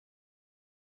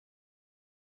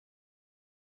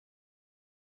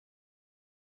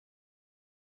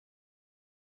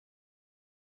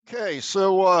Okay,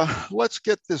 so let's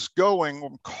get this going.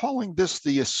 I'm calling this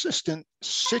the Assistant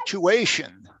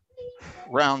Situation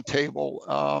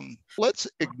Roundtable. Let's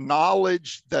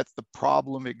acknowledge that the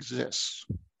problem exists.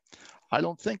 I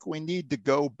don't think we need to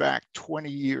go back 20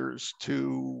 years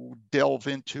to delve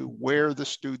into where the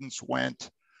students went,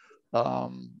 blah,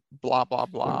 blah,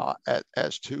 blah,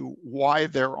 as to why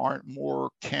there aren't more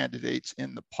candidates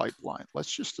in the pipeline.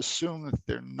 Let's just assume that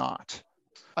they're not.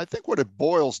 I think what it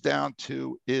boils down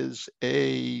to is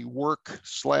a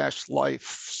work/life/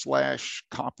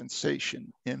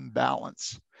 compensation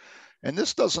imbalance. And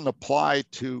this doesn't apply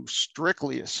to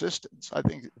strictly assistants. I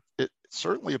think it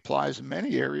certainly applies in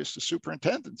many areas to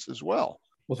superintendents as well.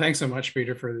 Well, thanks so much,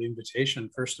 Peter, for the invitation.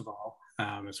 First of all,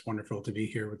 it's wonderful to be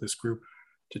here with this group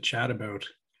to chat about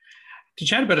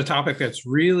a topic that's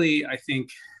really, I think,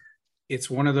 it's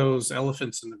one of those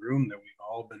elephants in the room that we've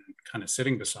all been kind of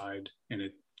sitting beside, and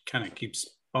it kind of keeps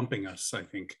bumping us, I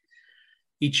think,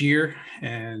 each year.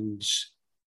 And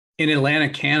in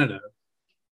Atlantic, Canada,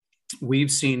 we've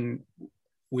seen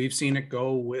it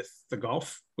go with the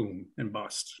golf boom and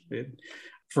bust.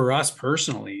 For us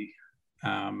personally,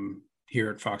 here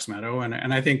at Fox Meadow,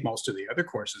 and I think most of the other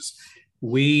courses,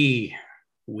 we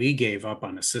gave up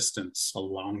on assistants a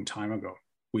long time ago.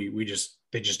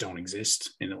 They just don't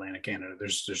exist in Atlantic Canada.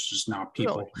 There's just not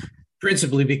people, really?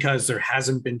 Principally because there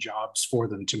hasn't been jobs for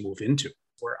them to move into.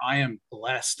 Where I am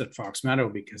blessed at Fox Meadow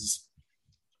because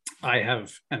I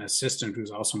have an assistant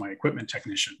who's also my equipment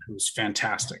technician, who's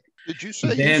fantastic. Did you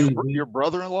say he's your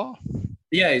brother-in-law?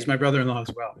 Yeah, he's my brother-in-law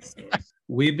as well. So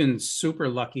we've been super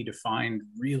lucky to find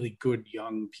really good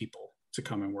young people to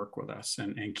come and work with us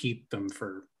and keep them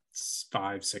for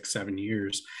 5, 6, 7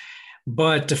 years.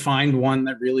 But to find one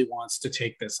that really wants to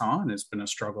take this on has been a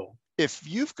struggle. If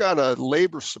you've got a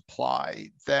labor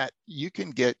supply that you can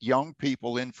get young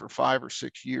people in for 5 or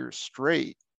 6 years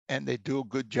straight, and they do a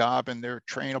good job and they're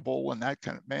trainable and that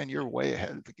kind of, man, you're way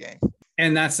ahead of the game.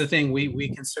 And that's the thing. We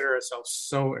consider ourselves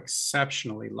so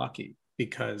exceptionally lucky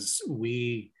because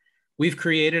we've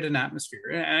created an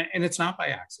atmosphere, and it's not by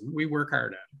accident. We work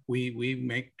hard at it. We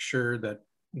make sure that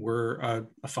we're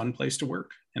a fun place to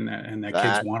work, and that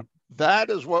kids want. That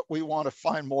is what we want to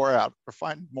find more out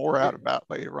about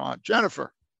later on.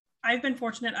 Jennifer. I've been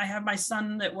fortunate. I have my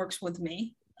son that works with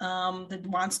me that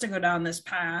wants to go down this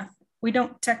path. We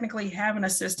don't technically have an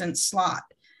assistant slot.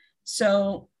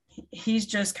 So he's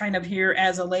just kind of here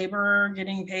as a laborer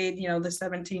getting paid, the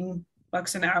 $17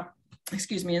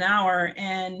 an hour.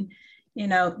 And,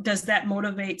 does that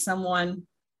motivate someone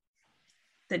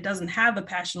that doesn't have the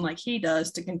passion like he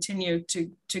does to continue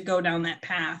to go down that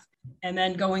path? And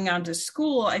then going on to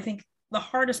school, I think the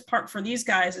hardest part for these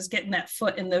guys is getting that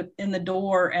foot in the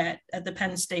door at the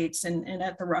Penn States and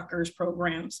at the Rutgers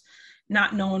programs,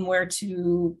 not knowing where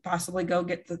to possibly go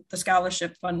get the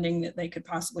scholarship funding that they could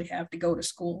possibly have to go to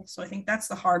school. So I think that's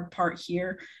the hard part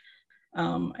here.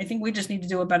 I think we just need to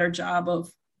do a better job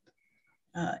of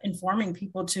informing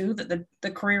people too that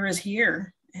the career is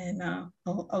here, and a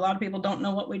lot of people don't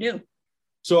know what we do.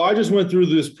 So I just went through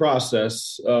this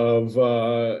process of,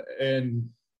 and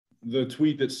the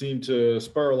tweet that seemed to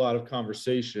spur a lot of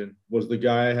conversation was the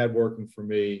guy I had working for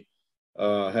me,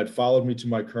 had followed me to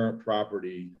my current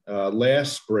property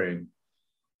last spring,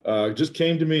 just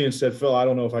came to me and said, Phil, I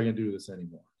don't know if I can do this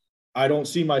anymore. I don't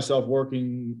see myself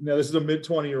working. Now, this is a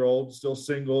mid-20-year-old, still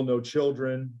single, no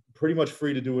children, pretty much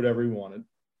free to do whatever he wanted.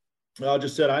 I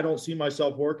just said, I don't see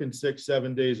myself working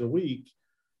 6-7 days a week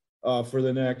for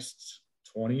the next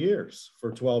 20 years,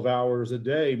 for 12 hours a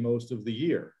day most of the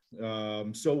year.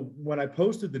 So when I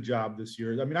posted the job this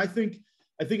year, I think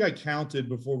I counted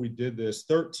before we did this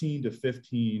 13 to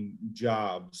 15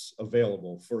 jobs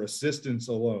available for assistants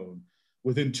alone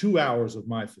within 2 hours of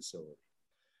my facility.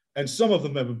 And some of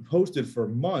them have been posted for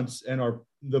months, and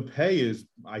the pay is,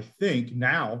 I think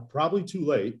now, probably too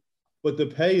late, but the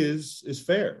pay is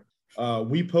fair.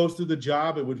 We posted the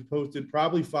job. It was posted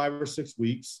probably 5 or 6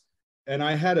 weeks. And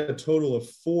I had a total of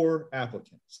 4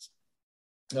 applicants.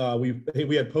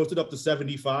 We had posted up to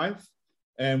 75,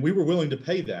 and we were willing to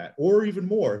pay that or even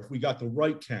more if we got the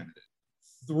right candidate.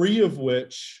 3 of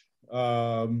which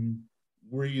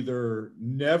were either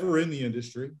never in the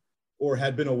industry or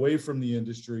had been away from the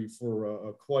industry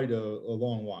for quite a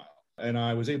long while. And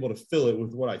I was able to fill it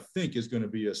with what I think is going to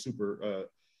be a super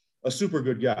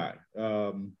good guy.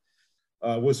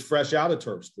 Was fresh out of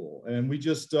Terp school. And we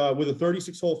just, with a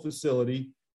 36-hole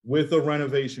facility, with a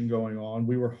renovation going on,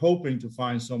 we were hoping to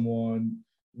find someone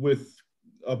with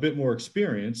a bit more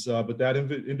experience, but that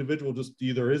individual just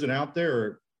either isn't out there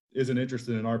or isn't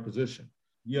interested in our position.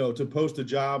 to post a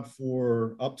job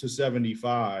for up to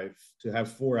 75, to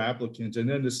have 4 applicants, and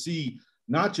then to see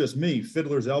not just me,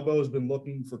 Fiddler's Elbow has been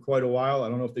looking for quite a while. I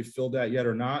don't know if they filled that yet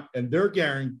or not. And they're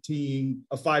guaranteeing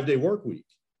a 5-day work week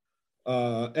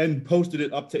and posted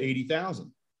it up to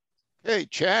 80,000. Hey,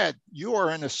 Chad, you are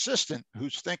an assistant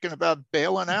who's thinking about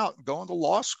bailing out and going to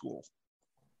law school.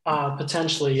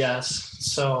 Potentially, yes.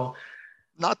 So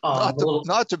not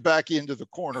to back you into the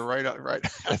corner right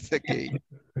at the gate.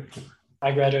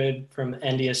 I graduated from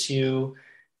NDSU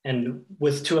and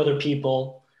with 2 other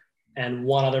people and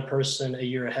 1 other person a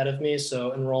year ahead of me.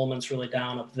 So enrollment's really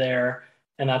down up there.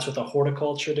 And that's with a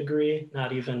horticulture degree,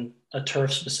 not even a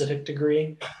turf specific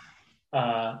degree.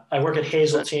 I work at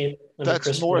Hazeltine.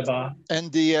 That's North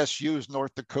NDSU is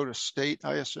North Dakota State,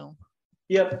 I assume.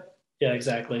 Yep. Yeah,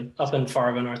 exactly. Up in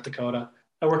Fargo, North Dakota.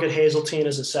 I work at Hazeltine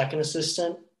as a second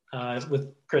assistant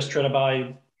with Chris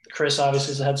Trittabaugh. Chris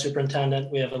obviously is the head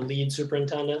superintendent. We have a lead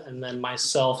superintendent, and then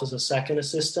myself as a second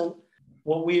assistant.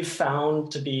 What we've found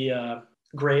to be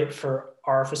great for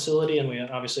our facility, and we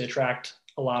obviously attract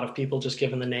a lot of people just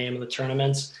given the name of the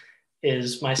tournaments,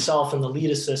 is myself and the lead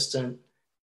assistant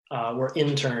were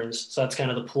interns. So that's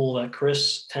kind of the pool that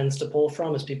Chris tends to pull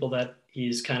from, is people that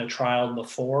he's kind of trialed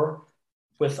before.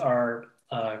 With our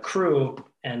crew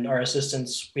and our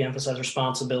assistants, we emphasize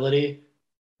responsibility.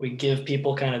 We give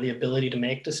people kind of the ability to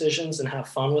make decisions and have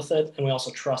fun with it. And we also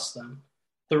trust them.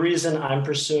 The reason I'm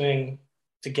pursuing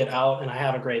to get out, and I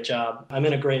have a great job, I'm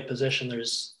in a great position.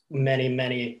 There's many,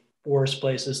 many worse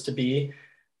places to be,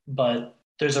 but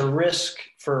there's a risk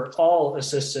for all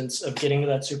assistants of getting to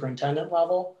that superintendent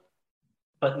level,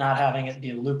 but not having it be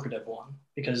a lucrative one.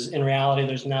 Because in reality,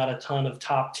 there's not a ton of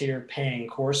top tier paying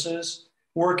courses.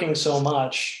 Working so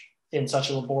much in such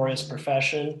a laborious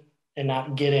profession and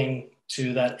not getting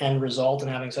to that end result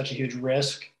and having such a huge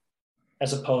risk,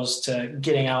 as opposed to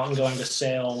getting out and going to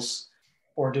sales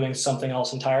or doing something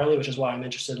else entirely, which is why I'm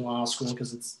interested in law school,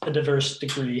 because it's a diverse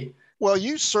degree. Well,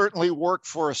 you certainly work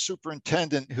for a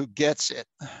superintendent who gets it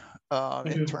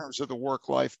in terms of the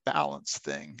work-life balance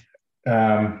thing.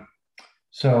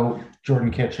 So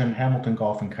Jordan Kitchen, Hamilton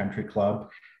Golf and Country Club.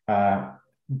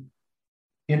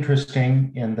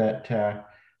 Interesting in that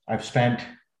I've spent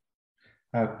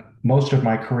most of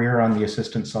my career on the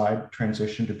assistant side,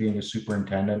 transitioned to being a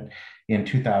superintendent in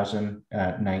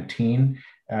 2019.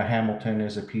 Hamilton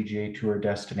is a PGA Tour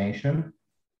destination.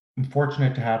 I'm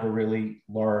fortunate to have a really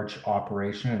large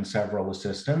operation and several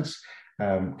assistants,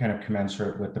 kind of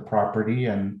commensurate with the property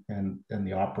and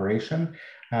the operation.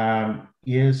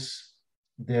 Is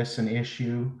this an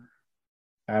issue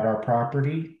at our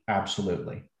property?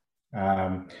 Absolutely.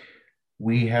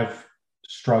 We have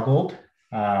struggled.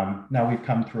 Now we've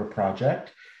come through a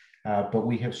project, but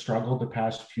we have struggled the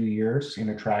past few years in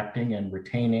attracting and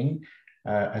retaining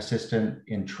assistant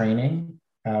in training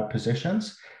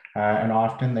positions. And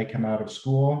often they come out of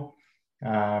school.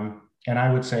 And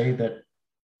I would say that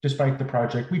despite the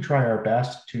project, we try our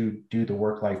best to do the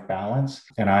work-life balance.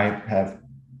 And I have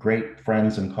great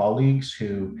friends and colleagues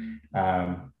who,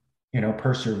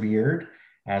 persevered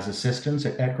as assistants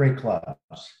at great clubs.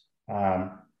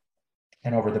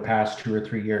 And over the past 2 or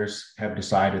 3 years have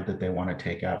decided that they want to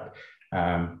take up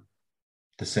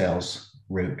the sales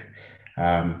route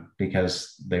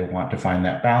because they want to find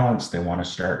that balance. They want to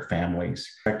start families.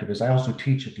 I also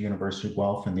teach at the University of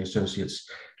Guelph in the Associate's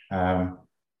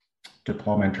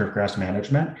Diploma in Turfgrass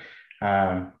Management.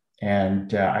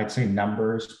 And I'd say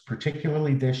numbers,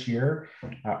 particularly this year,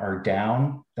 are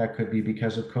down. That could be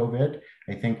because of COVID.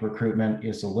 I think recruitment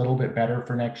is a little bit better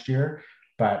for next year,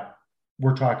 but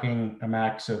we're talking a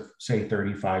max of, say,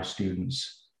 35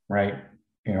 students, right?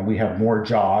 We have more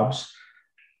jobs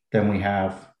than we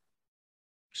have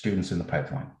students in the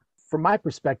pipeline. From my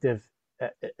perspective,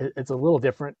 it's a little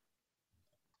different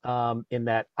in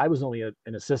that I was only an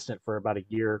assistant for about a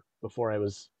year before I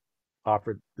was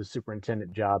offered the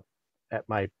superintendent job at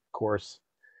my course.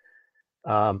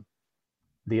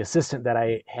 The assistant that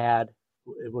I had,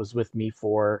 it was with me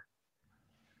for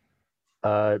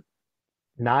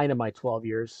 9 of my 12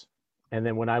 years. And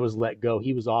then when I was let go,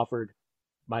 he was offered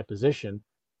my position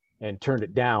and turned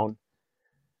it down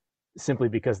simply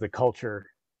because the culture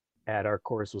at our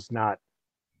course was not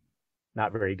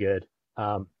very good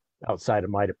outside of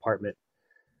my department.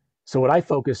 So what I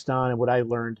focused on and what I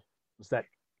learned was that,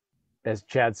 as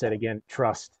Chad said again,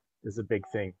 trust is a big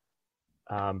thing.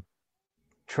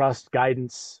 Trust,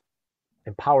 guidance,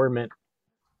 empowerment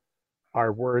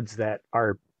are words that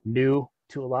are new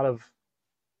to a lot of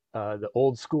the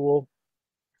old school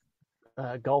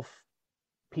golf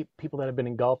people that have been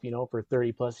in golf, for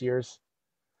 30 plus years.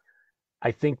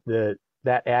 I think that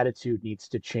attitude needs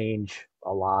to change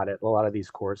a lot at a lot of these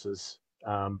courses.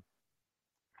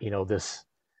 This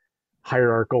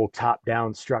hierarchical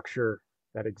top-down structure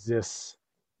that exists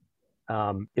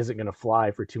isn't going to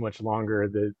fly for too much longer.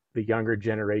 The younger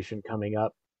generation coming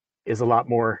up is a lot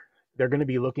more. They're going to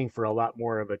be looking for a lot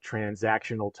more of a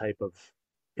transactional type of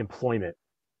employment,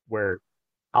 where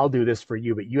I'll do this for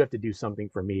you, but you have to do something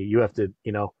for me. You have to,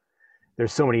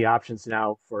 there's so many options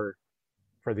now for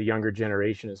the younger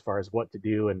generation as far as what to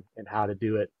do and how to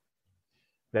do it,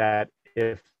 that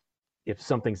if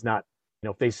something's not,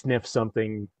 if they sniff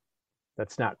something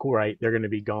that's not cool, right, they're going to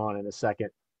be gone in a second.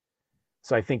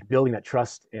 So I think building that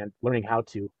trust and learning how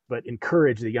to, but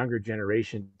encourage the younger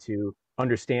generation to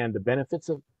understand the benefits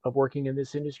of working in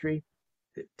this industry.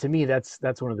 To me, that's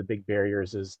one of the big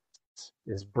barriers is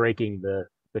breaking the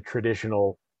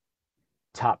traditional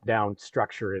top-down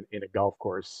structure in a golf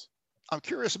course. I'm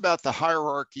curious about the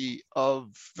hierarchy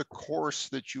of the course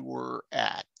that you were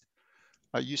at.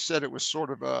 You said it was sort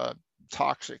of a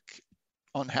toxic,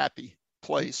 unhappy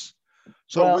place.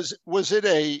 So well, was it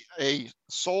a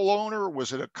sole owner?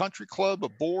 Was it a country club, a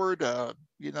board,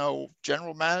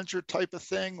 general manager type of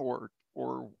thing, or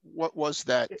what was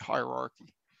that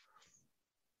hierarchy?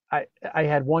 I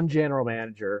had one general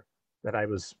manager that I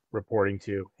was reporting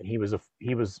to, and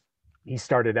he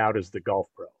started out as the golf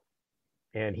pro,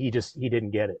 and he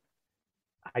didn't get it.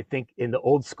 I think in the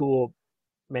old school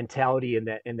mentality, in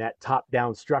that top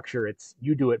down structure, it's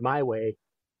you do it my way.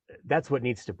 That's what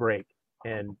needs to break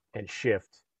and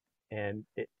shift. And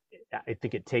I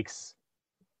think it takes,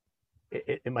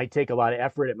 it might take a lot of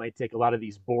effort. It might take a lot of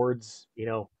these boards,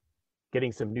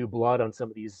 getting some new blood on some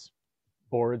of these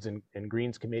boards and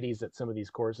greens committees at some of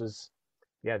these courses.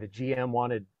 Yeah, the GM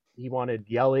wanted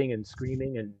yelling and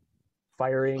screaming and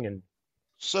firing. And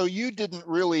so you didn't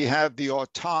really have the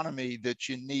autonomy that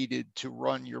you needed to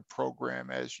run your program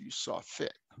as you saw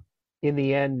fit. In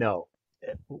the end, no.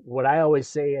 What I always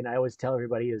say, and I always tell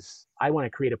everybody, is I want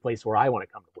to create a place where I want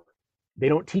to come to work. They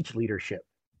don't teach leadership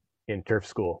in turf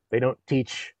school. They don't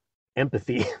teach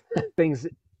empathy.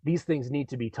 These things need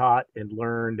to be taught and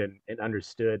learned and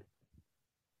understood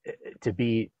to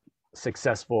be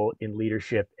successful in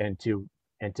leadership and to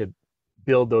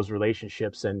build those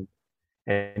relationships and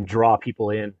draw people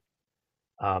in,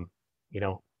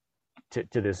 to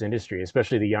this industry,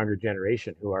 especially the younger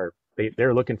generation who are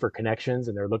they're looking for connections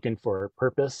and they're looking for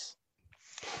purpose.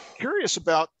 Curious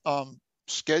about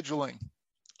scheduling.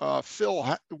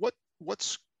 Phil, what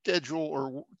schedule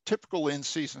or typical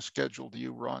in-season schedule do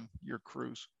you run your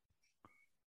crews?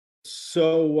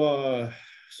 So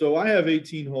I have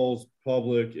 18 holes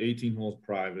public, 18 holes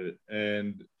private,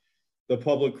 and the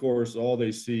public course, all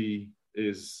they see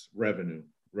is revenue,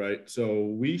 right? So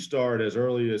we start as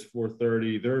early as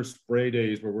 4:30. There's spray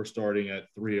days where we're starting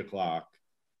at 3:00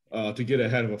 to get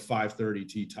ahead of a 5:30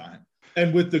 tee time.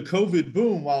 And with the COVID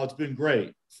boom, while it's been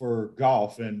great for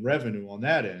golf and revenue on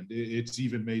that end, it's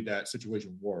even made that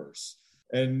situation worse.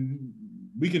 And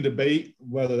we can debate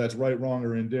whether that's right, wrong,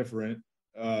 or indifferent,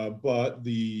 but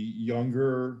the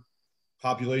younger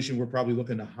population we're probably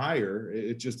looking to hire,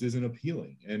 it just isn't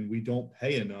appealing. And we don't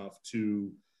pay enough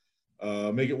to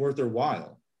make it worth their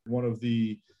while. One of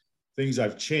the things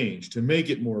I've changed to make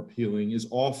it more appealing is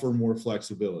offer more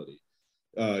flexibility.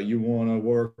 You want to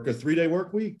work a 3-day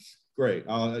work week? Great.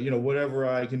 Whatever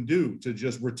I can do to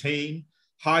just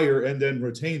hire and then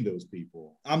retain those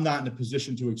people. I'm not in a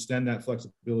position to extend that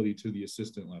flexibility to the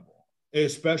assistant level,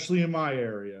 especially in my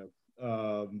area.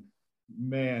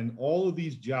 Man, all of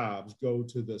these jobs go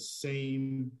to the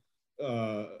same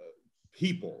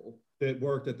people that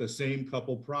worked at the same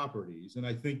couple properties. And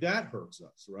I think that hurts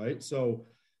us, right? So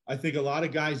I think a lot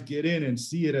of guys get in and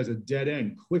see it as a dead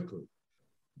end quickly.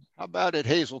 How about at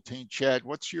Hazeltine, Chad?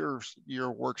 What's your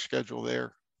work schedule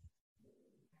there?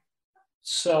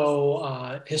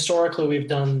 So historically, we've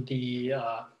done the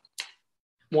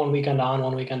 1 weekend on,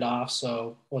 1 weekend off.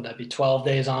 So would that be 12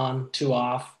 days on, 2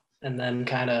 off? And then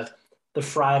kind of the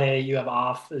Friday you have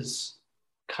off is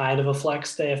kind of a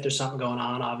flex day. If there's something going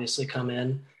on, obviously come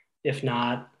in. If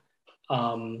not,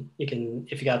 you can,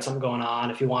 if you got something going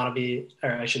on, if you want to be,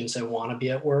 or I shouldn't say want to be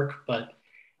at work, but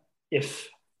if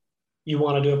you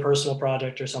want to do a personal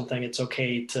project or something, it's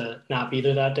okay to not be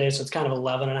there that day. So it's kind of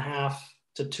 11.5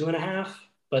 to 2.5.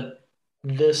 But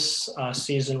this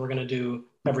season, we're going to do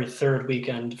every third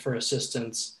weekend for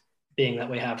assistants, being that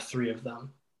we have 3 of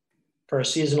them. For our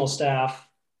seasonal staff,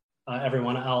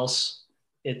 everyone else,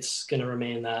 it's going to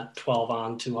remain that 12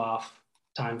 on, 2 off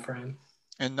time frame.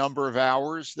 And number of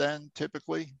hours then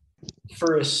typically?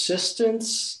 For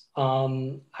assistants,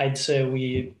 I'd say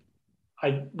we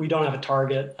don't have a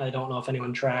target. I don't know if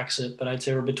anyone tracks it, but I'd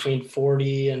say we're between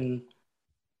 40 and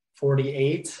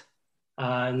 48.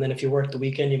 And then if you work the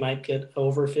weekend, you might get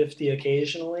over 50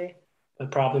 occasionally,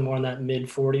 but probably more in that mid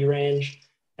 40 range.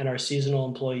 And our seasonal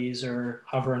employees are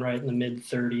hovering right in the mid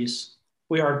 30s.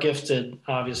 We are gifted,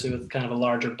 obviously, with kind of a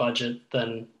larger budget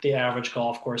than the average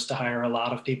golf course to hire a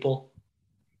lot of people,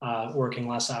 working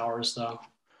less hours, though.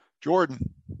 Jordan.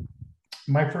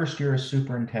 My first year as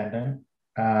superintendent,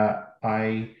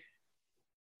 I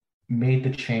made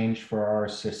the change for our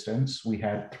assistants. We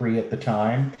had 3 at the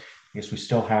time. I guess we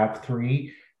still have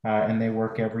 3, and they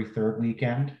work every third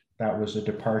weekend. That was a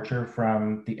departure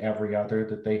from the every other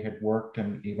that they had worked,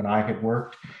 and even I had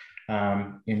worked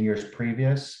in years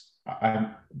previous.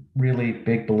 I'm really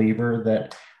big believer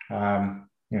that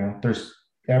there's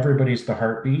everybody's the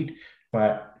heartbeat,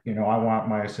 but I want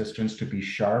my assistants to be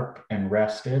sharp and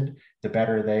rested. The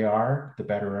better they are, the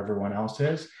better everyone else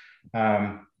is.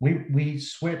 We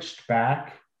switched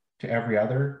back to every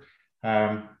other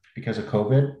because of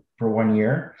COVID for 1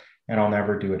 year, and I'll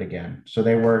never do it again. So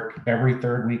they work every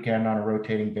third weekend on a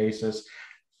rotating basis.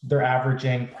 They're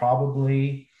averaging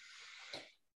probably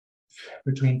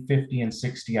between 50 and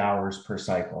 60 hours per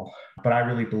cycle. But I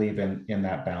really believe in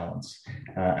that balance.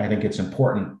 I think it's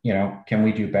important. Can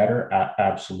we do better?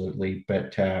 Absolutely.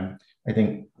 But I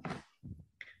think,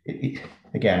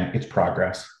 again, it's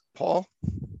progress. Paul?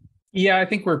 Yeah, I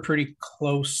think we're pretty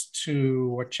close to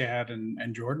what Chad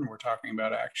and Jordan were talking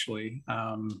about, actually.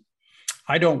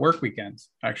 I don't work weekends,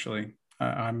 actually.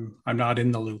 I'm not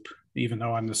in the loop, even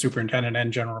though I'm the superintendent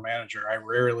and general manager.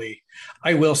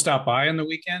 I will stop by on the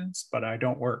weekends, but I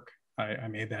don't work. I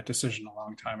made that decision a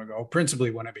long time ago,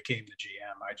 principally when I became the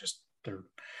GM. There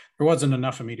wasn't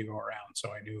enough of me to go around,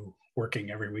 so I knew working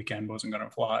every weekend wasn't going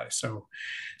to fly. So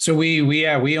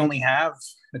we only have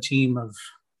a team of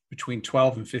between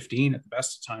 12 and 15 at the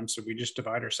best of times. So we just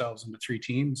divide ourselves into 3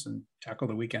 teams and tackle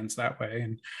the weekends that way.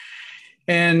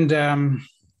 So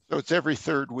it's every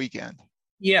third weekend.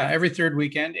 Yeah, every third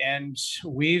weekend. And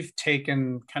we've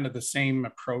taken kind of the same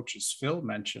approach as Phil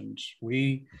mentioned.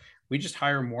 We just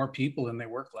hire more people and they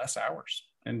work less hours,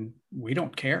 and we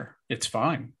don't care. It's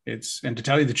fine. And to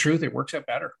tell you the truth, it works out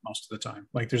better most of the time.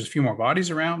 Like, there's a few more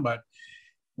bodies around, but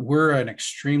we're an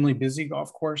extremely busy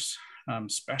golf course.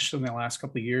 Especially in the last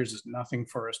couple of years, is nothing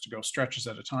for us to go stretches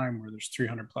at a time where there's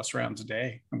 300 plus rounds a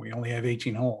day, and we only have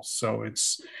 18 holes. So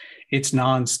it's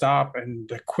nonstop, and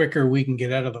the quicker we can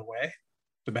get out of the way,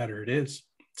 the better it is.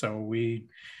 So we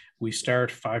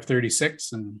start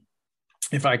 5:36, and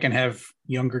if I can have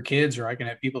younger kids, or I can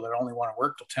have people that only want to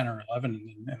work till 10 or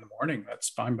 11 in the morning, that's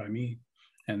fine by me.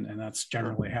 And that's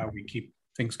generally how we keep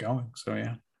things going. So,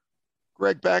 yeah.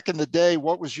 Greg, back in the day,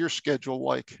 what was your schedule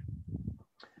like?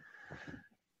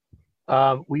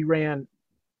 We ran,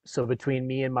 so between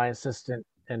me and my assistant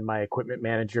and my equipment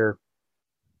manager,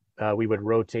 we would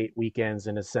rotate weekends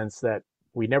in a sense that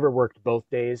we never worked both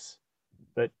days,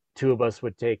 but 2 of us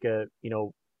would take 2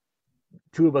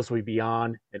 of us would be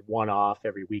on and 1 off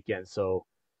every weekend. So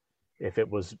if it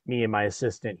was me and my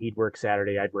assistant, he'd work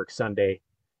Saturday, I'd work Sunday,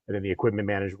 and then the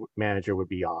equipment manager would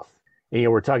be off.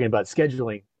 And, we're talking about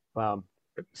scheduling.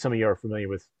 Some of you are familiar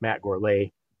with Matt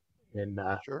Gourlay in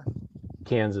Sure.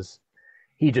 Kansas.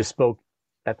 He just spoke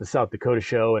at the South Dakota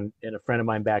show, and a friend of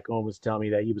mine back home was telling me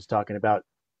that he was talking about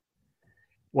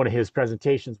one of his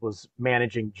presentations was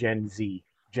managing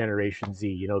Generation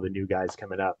Z, the new guys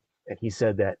coming up. And he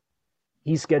said that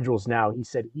he schedules now. He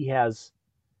said he has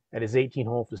at his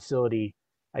 18-hole facility,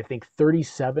 I think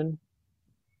 37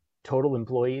 total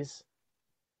employees,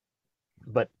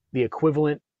 but the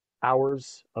equivalent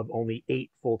hours of only 8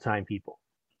 full-time people.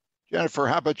 Jennifer,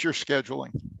 how about your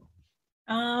scheduling?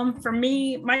 For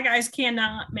me, my guys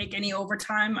cannot make any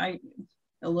overtime.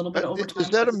 A little bit of overtime. Is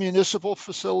that a municipal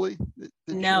facility?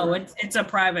 No, it's a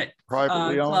privately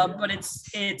club, but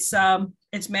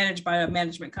it's managed by a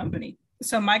management company.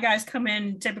 So my guys come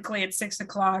in typically at 6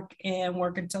 o'clock and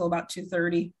work until about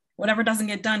 2:30. Whatever doesn't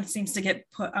get done seems to get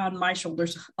put on my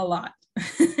shoulders a lot.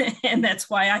 And that's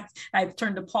why I've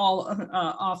turned to Paul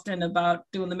often about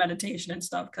doing the meditation and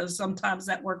stuff, because sometimes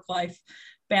that work-life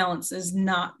balance is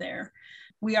not there.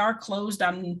 We are closed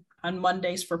on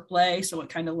Mondays for play, so it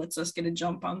kind of lets us get a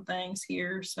jump on things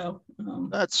here. So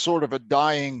that's sort of a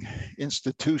dying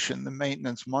institution, the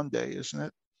Maintenance Monday, isn't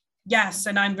it? Yes,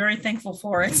 and I'm very thankful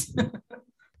for it.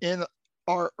 In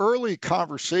our early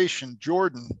conversation,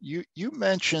 Jordan, you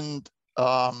mentioned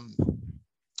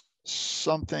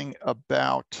something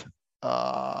about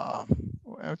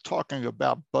talking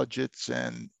about budgets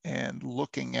and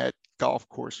looking at golf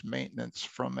course maintenance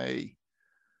from a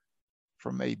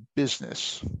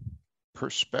business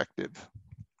perspective.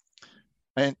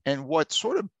 And what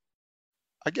sort of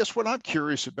I guess what I'm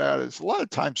curious about is a lot of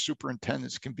times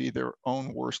superintendents can be their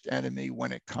own worst enemy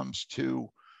when it comes to,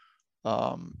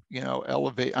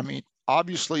 elevate. I mean,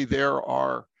 obviously there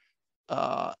are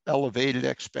elevated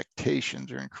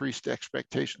expectations or increased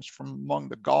expectations from among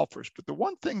the golfers. But the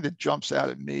one thing that jumps out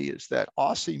at me is that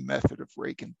Aussie method of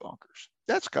raking bunkers.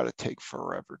 That's got to take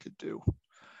forever to do.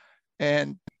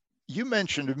 And you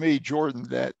mentioned to me, Jordan,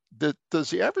 that does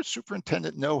the average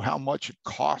superintendent know how much it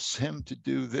costs him to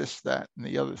do this, that, and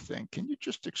the other thing? Can you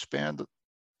just expand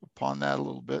upon that a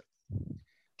little bit?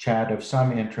 Chad, of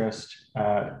some interest,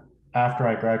 after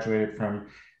I graduated from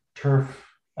turf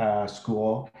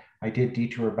school, I did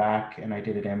detour back and I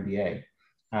did an MBA.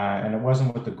 And it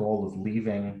wasn't with the goal of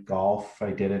leaving golf.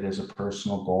 I did it as a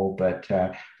personal goal, but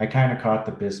I kind of caught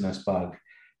the business bug.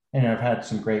 And I've had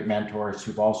some great mentors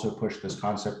who've also pushed this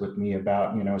concept with me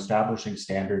about, establishing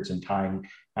standards and tying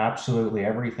absolutely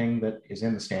everything that is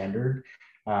in the standard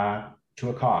to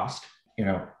a cost.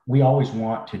 We always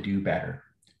want to do better,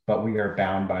 but we are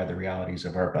bound by the realities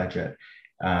of our budget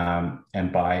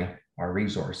and by our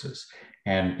resources.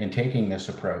 And in taking this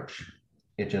approach,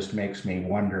 it just makes me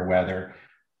wonder whether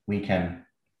we can,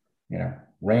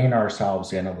 rein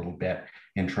ourselves in a little bit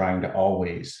in trying to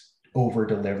always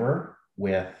over-deliver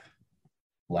with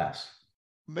less.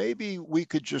 Maybe we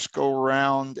could just go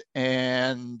around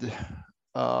and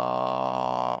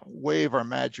wave our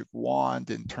magic wand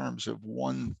in terms of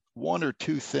one or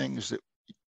two things that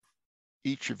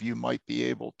each of you might be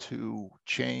able to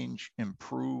change,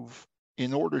 improve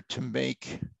in order to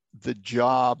make the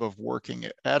job of working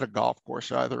at a golf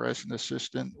course, either as an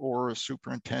assistant or a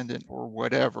superintendent or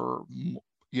whatever,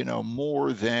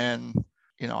 more than,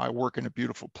 I work in a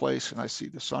beautiful place and I see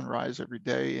the sunrise every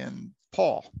day. And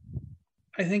Paul.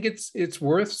 I think it's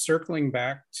worth circling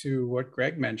back to what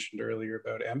Greg mentioned earlier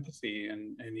about empathy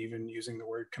and even using the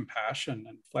word compassion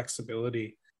and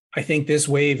flexibility. I think this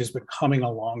wave has been coming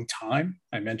a long time.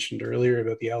 I mentioned earlier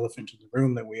about the elephant in the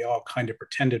room that we all kind of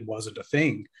pretended wasn't a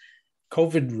thing.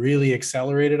 COVID really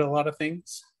accelerated a lot of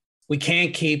things. We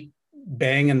can't keep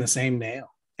banging the same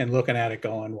nail and looking at it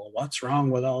going, well, what's wrong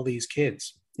with all these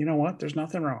kids? You know what? There's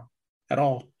nothing wrong at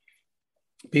all.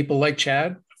 People like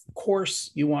Chad, of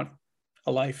course you want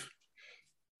a life.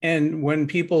 And when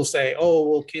people say, oh,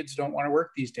 well, kids don't want to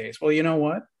work these days. Well, you know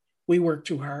what? We worked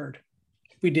too hard.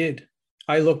 We did.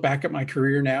 I look back at my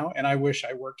career now and I wish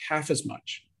I worked half as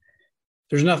much.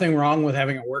 There's nothing wrong with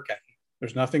having a work ethic.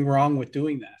 There's nothing wrong with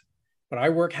doing that. But I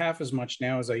work half as much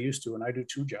now as I used to, and I do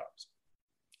 2 jobs.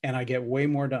 And I get way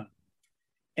more done.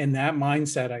 And that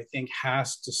mindset, I think,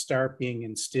 has to start being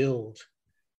instilled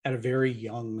at a very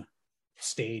young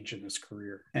stage in this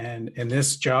career. And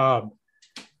this job,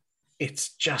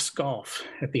 it's just golf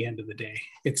at the end of the day.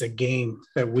 It's a game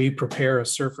that we prepare a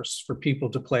surface for people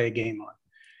to play a game on.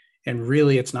 And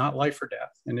really, it's not life or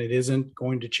death. And it isn't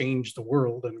going to change the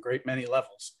world on a great many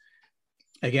levels.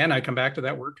 Again, I come back to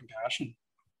that word compassion.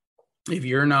 If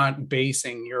you're not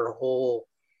basing your whole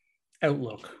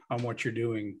outlook on what you're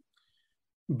doing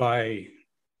by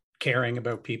caring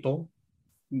about people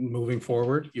moving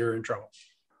forward, you're in trouble.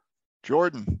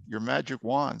 Jordan, your magic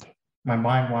wand. My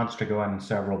mind wants to go in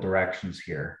several directions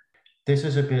here. This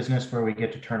is a business where we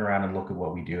get to turn around and look at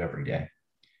what we do every day.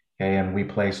 Okay, and we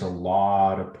place a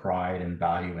lot of pride and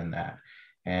value in that.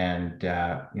 And,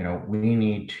 we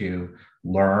need to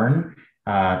learn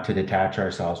to detach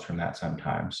ourselves from that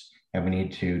sometimes. And we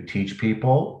need to teach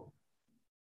people,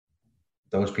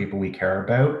 those people we care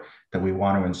about, that we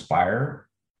want to inspire,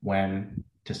 when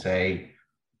to say,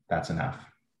 that's enough.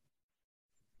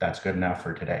 That's good enough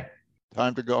for today.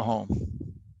 Time to go home.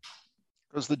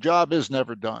 Because the job is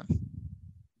never done.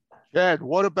 Chad,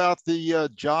 what about the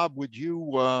job? Would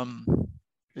you,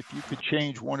 if you could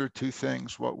change 1 or 2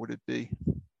 things, what would it be?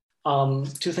 2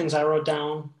 things I wrote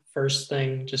down. First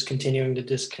thing, just continuing to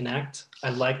disconnect. I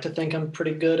like to think I'm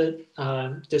pretty good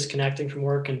at disconnecting from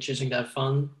work and choosing to have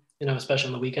fun, especially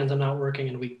on the weekends I'm not working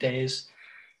and weekdays.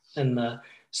 And the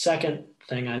second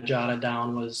thing I jotted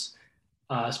down was,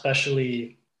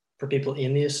 especially for people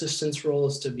in the assistance role,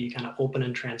 is to be kind of open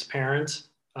and transparent.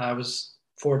 I was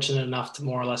fortunate enough to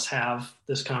more or less have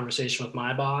this conversation with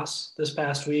my boss this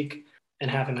past week, and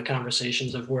having the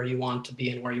conversations of where you want to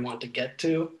be and where you want to get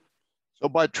to. So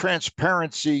by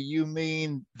transparency, you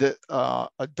mean that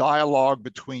a dialogue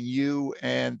between you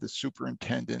and the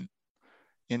superintendent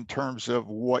in terms of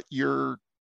what your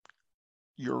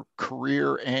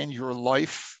career and your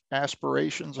life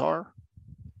aspirations are?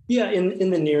 Yeah,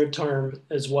 in the near term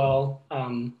as well.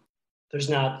 There's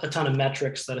not a ton of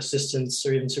metrics that assistants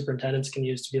or even superintendents can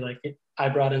use to be like, I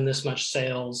brought in this much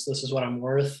sales, this is what I'm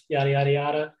worth, yada, yada,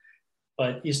 yada.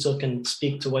 but you still can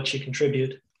speak to what you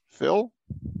contribute. Phil?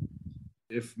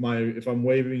 If I'm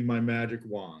waving my magic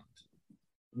wand,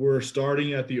 we're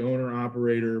starting at the owner,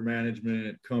 operator,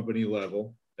 management, company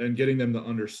level and getting them to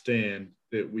understand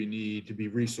that we need to be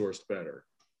resourced better.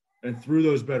 And through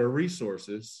those better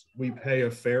resources, we pay a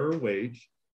fairer wage,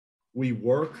 we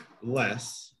work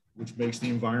less, which makes the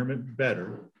environment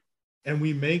better, and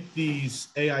we make these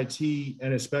AIT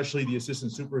and especially the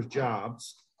assistant super's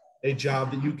jobs a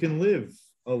job that you can live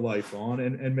a life on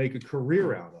and make a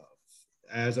career out of,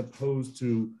 as opposed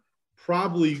to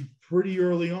probably pretty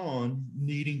early on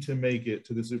needing to make it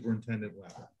to the superintendent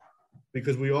level.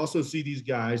 Because we also see these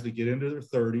guys that get into their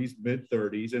 30s, mid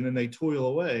 30s, and then they toil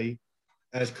away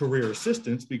as career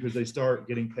assistants because they start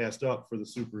getting passed up for the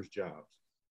super's jobs.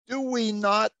 Do we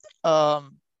not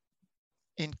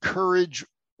encourage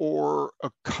or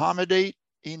accommodate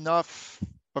enough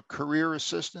a career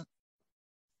assistant?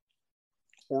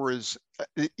 Or is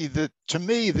to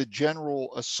me, the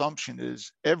general assumption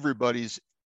is everybody's,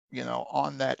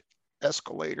 on that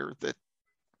escalator that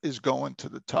is going to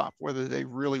the top, whether they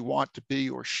really want to be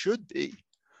or should be.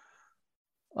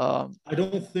 I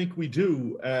don't think we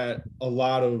do at a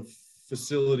lot of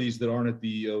facilities that aren't at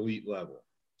the elite level.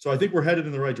 So I think we're headed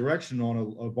in the right direction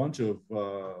on a bunch of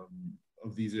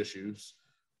these issues,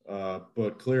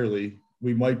 but clearly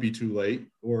we might be too late,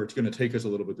 or it's going to take us a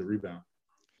little bit to rebound.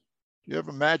 Do you have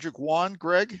a magic wand,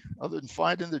 Greg, other than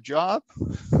finding the job?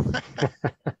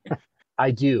 I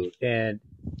do. And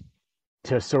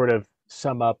to sort of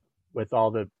sum up with all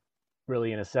the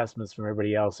brilliant assessments from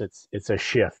everybody else, it's a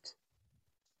shift.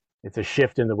 It's a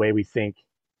shift in the way we think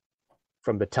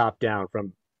from the top down,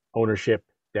 from ownership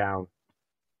down,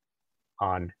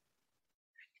 on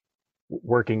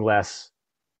working less,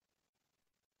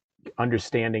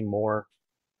 understanding more,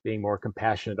 being more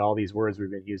compassionate, all these words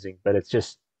we've been using. But it's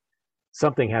just,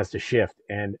 something has to shift,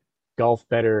 and golf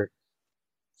better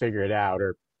figure it out,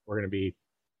 or we're going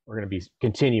to be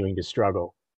continuing to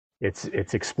struggle. It's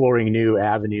exploring new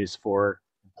avenues for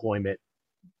employment,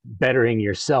 bettering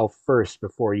yourself first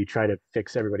before you try to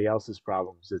fix everybody else's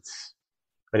problems.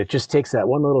 But it just takes that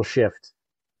one little shift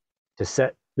to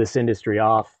set this industry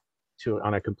off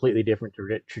on a completely different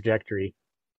trajectory.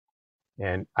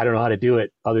 And I don't know how to do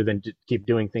it other than to keep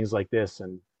doing things like this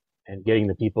and getting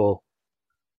the people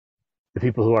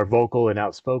who are vocal and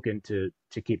outspoken to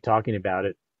keep talking about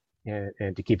it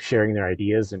and to keep sharing their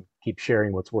ideas and keep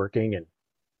sharing what's working,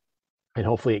 and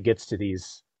hopefully it gets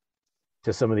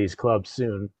to some of these clubs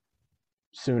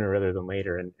sooner rather than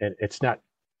later. And it's not,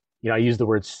 I use the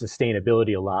word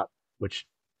sustainability a lot, which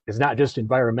is not just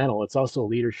environmental, it's also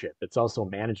leadership, it's also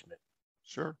management.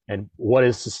 Sure. And what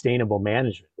is sustainable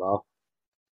management? Well,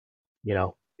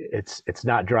 it's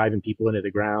not driving people into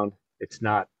the ground. It's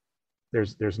not,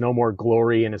 there's no more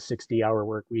glory in a 60-hour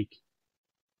work week.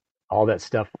 All that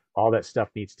stuff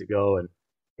needs to go,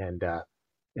 and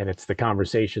it's the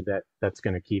conversation that's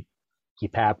going to keep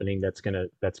happening. That's going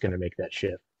to make that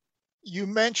shift. You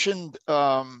mentioned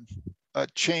a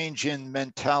change in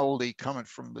mentality coming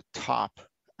from the top.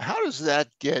 How does that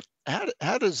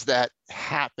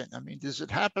happen? I mean, does it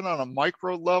happen on a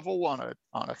micro level, on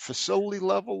a facility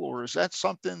level, or is that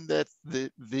something that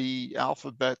the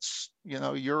alphabets,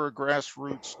 you're a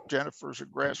grassroots, Jennifer's a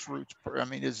grassroots. I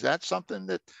mean, is that something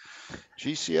that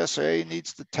GCSA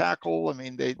needs to tackle? I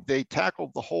mean, they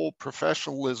tackled the whole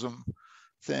professionalism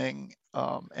thing,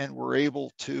 and were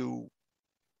able to,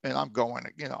 and I'm going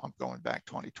back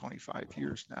 20, 25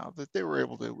 years now, that they were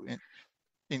able to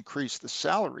increase the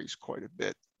salaries quite a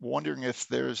bit. Wondering if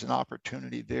there's an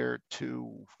opportunity there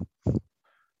to,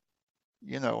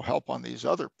 help on these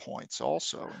other points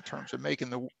also in terms of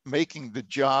making the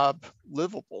job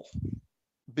livable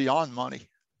beyond money.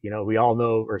 We all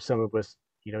know, or some of us,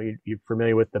 you're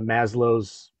familiar with the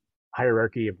Maslow's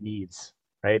hierarchy of needs,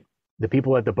 right? The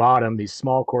people at the bottom, these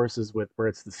small courses where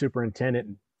it's the superintendent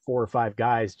and 4 or 5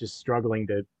 guys just struggling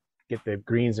to get the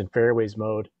greens and fairways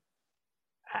mowed.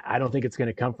 I don't think it's going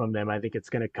to come from them. I think it's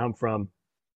going to come from,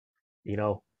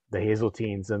 the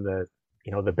Hazeltines and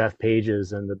the Beth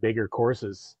Pages and the bigger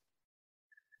courses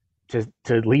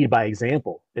to lead by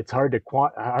example. It's hard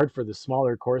for the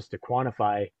smaller course to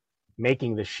quantify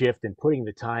making the shift and putting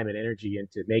the time and energy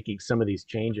into making some of these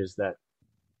changes that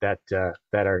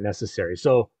are necessary.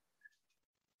 So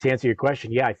to answer your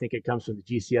question, yeah, I think it comes from the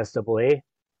GCSAA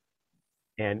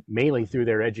and mainly through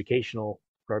their educational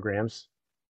programs.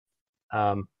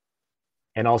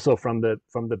 And also from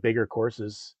the bigger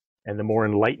courses and the more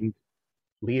enlightened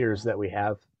leaders that we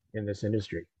have in this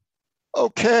industry.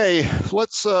 Okay,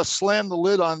 let's slam the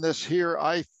lid on this here.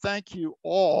 I thank you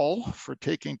all for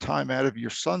taking time out of your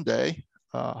Sunday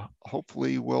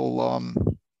hopefully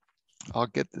I'll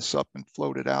get this up and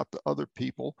float it out to other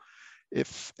people.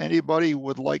 If anybody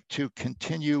would like to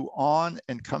continue on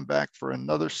and come back for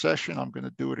another session, I'm going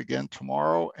to do it again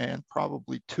tomorrow and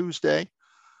probably Tuesday.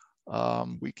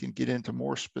 We can get into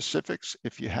more specifics.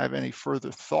 If you have any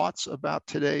further thoughts about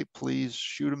today, please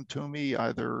shoot them to me,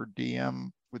 either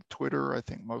DM with Twitter. I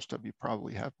think most of you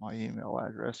probably have my email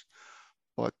address.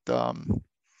 But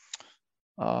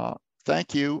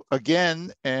thank you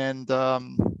again, and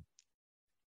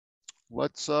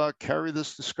let's carry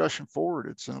this discussion forward.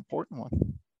 It's an important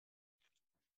one.